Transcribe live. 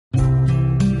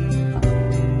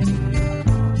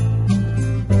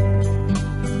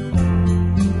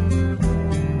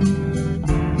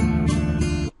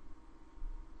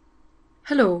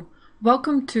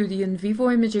Welcome to the In Vivo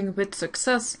Imaging with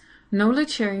Success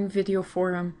Knowledge Sharing Video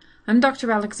Forum. I'm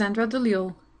Dr. Alexandra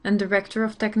DeLille and Director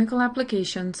of Technical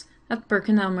Applications at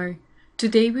PerkinElmer.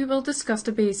 Today we will discuss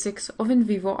the basics of in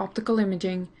vivo optical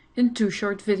imaging in two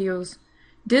short videos.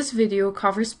 This video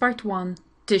covers part 1,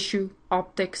 Tissue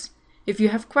Optics. If you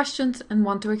have questions and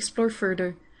want to explore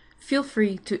further, feel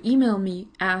free to email me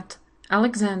at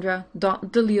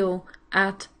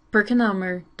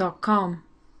alexandra.delille@perkinelmer.com.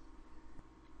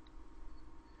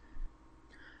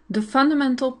 The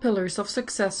fundamental pillars of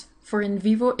success for in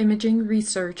vivo imaging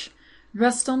research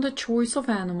rest on the choice of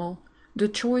animal, the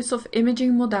choice of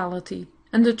imaging modality,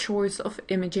 and the choice of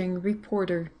imaging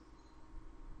reporter.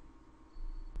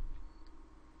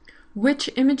 Which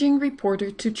imaging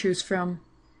reporter to choose from?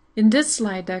 In this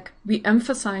slide deck, we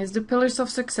emphasize the pillars of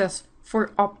success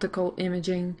for optical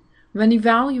imaging. When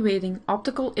evaluating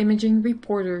optical imaging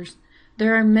reporters,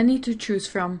 there are many to choose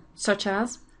from, such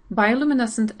as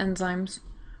bioluminescent enzymes,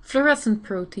 fluorescent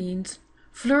proteins,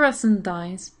 fluorescent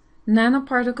dyes,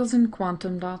 nanoparticles in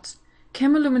quantum dots,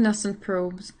 chemiluminescent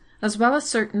probes, as well as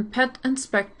certain PET and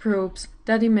SPECT probes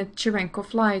that emit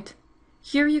Cherenkov light.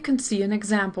 Here you can see an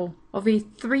example of a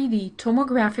 3D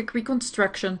tomographic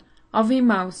reconstruction of a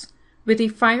mouse with a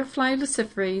firefly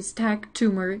luciferase tagged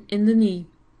tumor in the knee,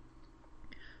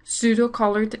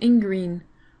 pseudo-colored in green,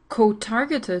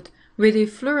 co-targeted with a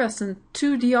fluorescent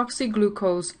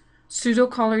 2-deoxyglucose,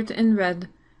 pseudo-colored in red,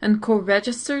 and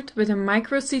co-registered with a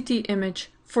micro-CT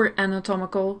image for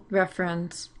anatomical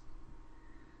reference.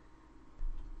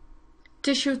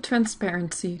 Tissue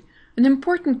transparency. An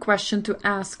important question to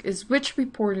ask is which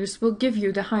reporters will give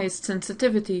you the highest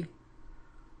sensitivity.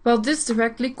 Well, this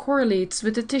directly correlates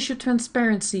with the tissue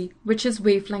transparency, which is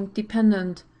wavelength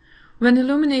dependent. When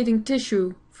illuminating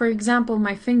tissue, for example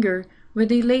my finger,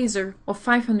 with a laser of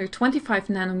 525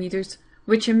 nanometers,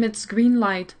 which emits green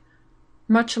light,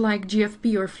 much like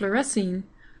GFP or fluorescine,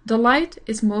 the light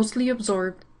is mostly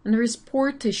absorbed and there is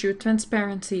poor tissue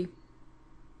transparency.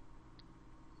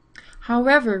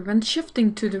 However, when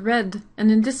shifting to the red,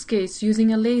 and in this case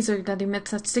using a laser that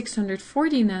emits at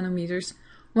 640 nanometers,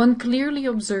 one clearly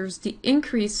observes the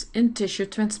increase in tissue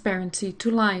transparency to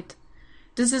light.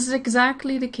 This is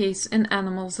exactly the case in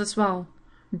animals as well.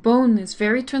 Bone is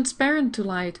very transparent to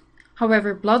light,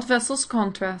 however blood vessels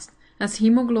contrast as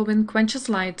hemoglobin quenches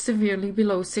light severely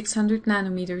below 600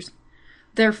 nanometers.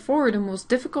 Therefore, the most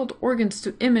difficult organs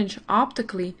to image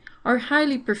optically are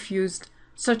highly perfused,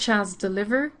 such as the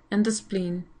liver and the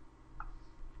spleen.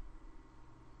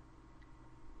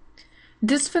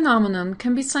 This phenomenon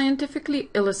can be scientifically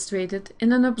illustrated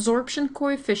in an absorption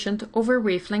coefficient over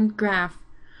wavelength graph.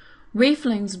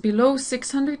 Wavelengths below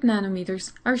 600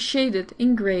 nanometers are shaded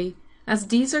in gray, as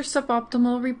these are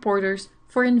suboptimal reporters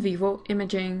for in vivo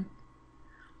imaging,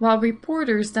 while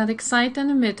reporters that excite and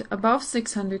emit above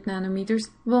 600 nanometers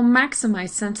will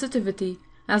maximize sensitivity,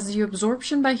 as the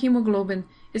absorption by hemoglobin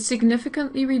is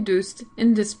significantly reduced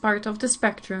in this part of the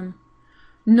spectrum.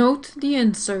 Note the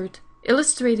insert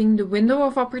illustrating the window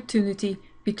of opportunity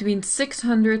between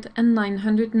 600 and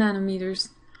 900 nanometers.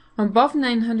 Above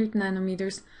 900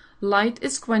 nanometers, light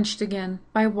is quenched again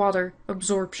by water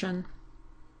absorption.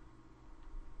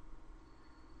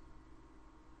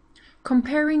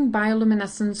 Comparing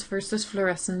bioluminescence versus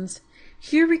fluorescence.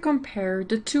 Here we compare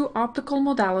the two optical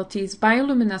modalities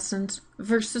bioluminescence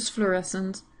versus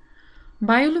fluorescence.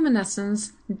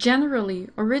 Bioluminescence generally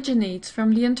originates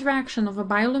from the interaction of a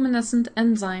bioluminescent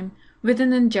enzyme with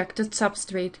an injected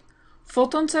substrate.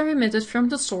 Photons are emitted from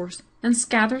the source and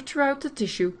scattered throughout the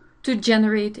tissue to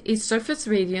generate a surface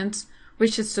radiance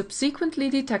which is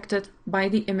subsequently detected by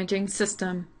the imaging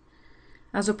system.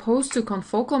 As opposed to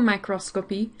confocal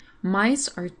microscopy, mice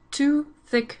are too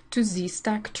thick to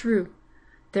Z-stack true.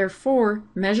 Therefore,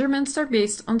 measurements are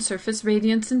based on surface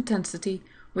radiance intensity,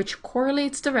 which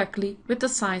correlates directly with the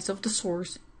size of the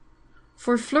source.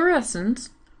 For fluorescence,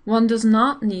 one does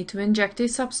not need to inject a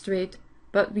substrate,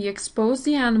 but we expose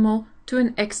the animal to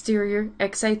an exterior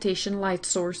excitation light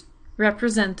source,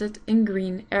 represented in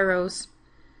green arrows.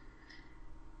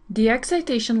 The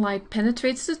excitation light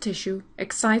penetrates the tissue,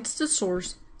 excites the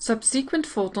source, subsequent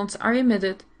photons are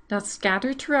emitted that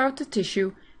scatter throughout the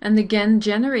tissue and again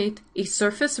generate a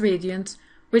surface radiance,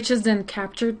 which is then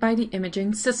captured by the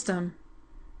imaging system.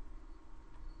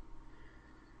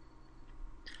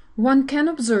 One can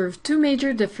observe two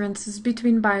major differences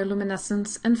between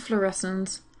bioluminescence and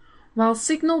fluorescence. While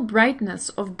signal brightness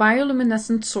of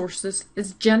bioluminescent sources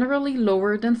is generally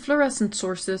lower than fluorescent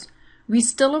sources, we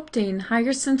still obtain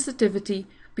higher sensitivity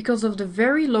because of the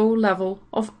very low level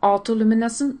of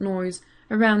autoluminescent noise,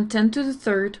 around 10 to the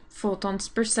third photons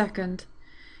per second.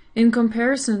 in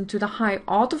comparison to the high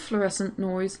autofluorescent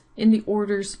noise in the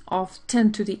orders of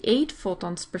 10 to the 8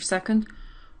 photons per second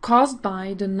caused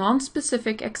by the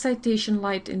non-specific excitation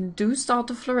light-induced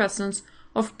autofluorescence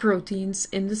of proteins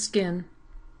in the skin.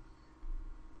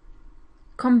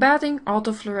 Combating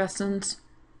autofluorescence.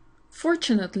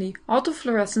 Fortunately,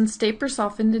 autofluorescence tapers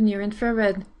off in the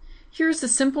near-infrared. Here is a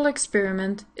simple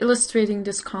experiment illustrating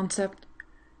this concept.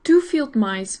 2 field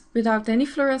mice without any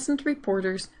fluorescent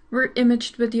reporters were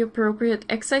imaged with the appropriate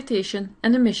excitation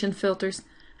and emission filters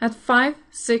at 5,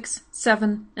 6,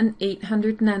 7, and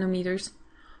 800 nanometers.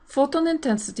 Photon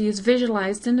intensity is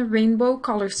visualized in a rainbow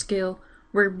color scale,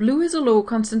 where blue is a low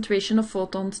concentration of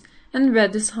photons and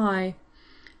red is high.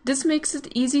 This makes it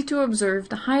easy to observe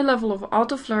the high level of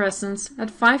autofluorescence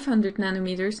at 500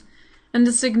 nanometers and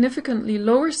the significantly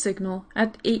lower signal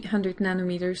at 800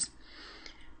 nanometers.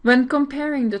 When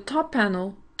comparing the top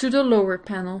panel to the lower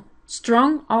panel,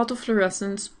 strong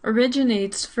autofluorescence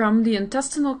originates from the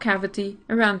intestinal cavity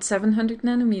around 700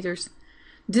 nanometers.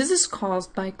 This is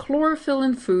caused by chlorophyll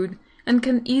in food and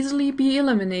can easily be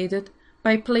eliminated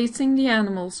by placing the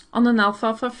animals on an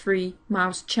alfalfa-free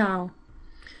mouse chow.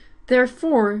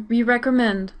 Therefore, we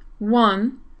recommend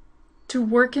 1. To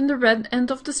work in the red end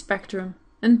of the spectrum,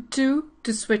 and 2.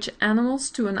 To switch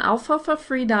animals to an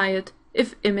alfalfa-free diet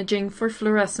if imaging for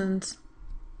fluorescence.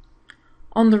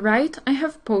 On the right, I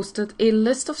have posted a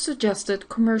list of suggested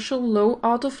commercial low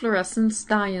autofluorescence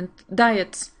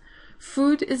diets.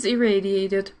 Food is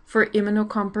irradiated for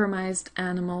immunocompromised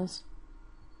animals.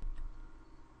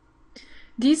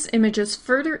 These images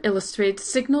further illustrate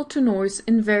signal-to-noise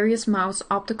in various mouse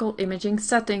optical imaging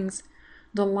settings.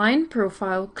 The line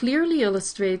profile clearly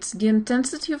illustrates the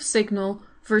intensity of signal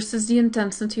versus the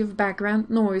intensity of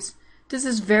background noise. This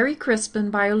is very crisp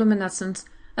in bioluminescence,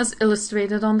 as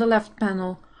illustrated on the left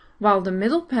panel, while the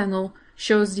middle panel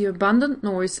shows the abundant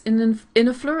noise in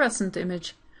a fluorescent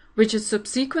image, which is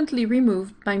subsequently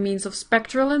removed by means of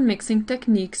spectral and mixing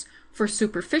techniques for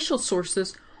superficial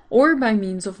sources or by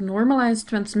means of normalized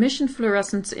transmission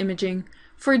fluorescence imaging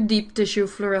for deep tissue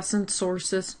fluorescent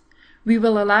sources. We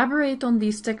will elaborate on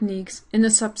these techniques in a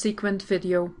subsequent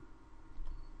video.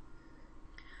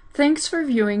 Thanks for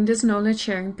viewing this knowledge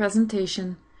sharing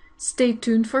presentation. Stay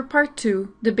tuned for part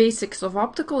 2, the basics of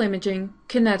optical imaging,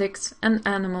 kinetics, and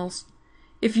animals.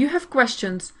 If you have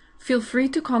questions, feel free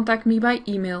to contact me by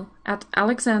email at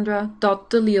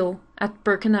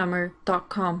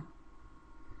alexandra.delille@perkinhammer.com.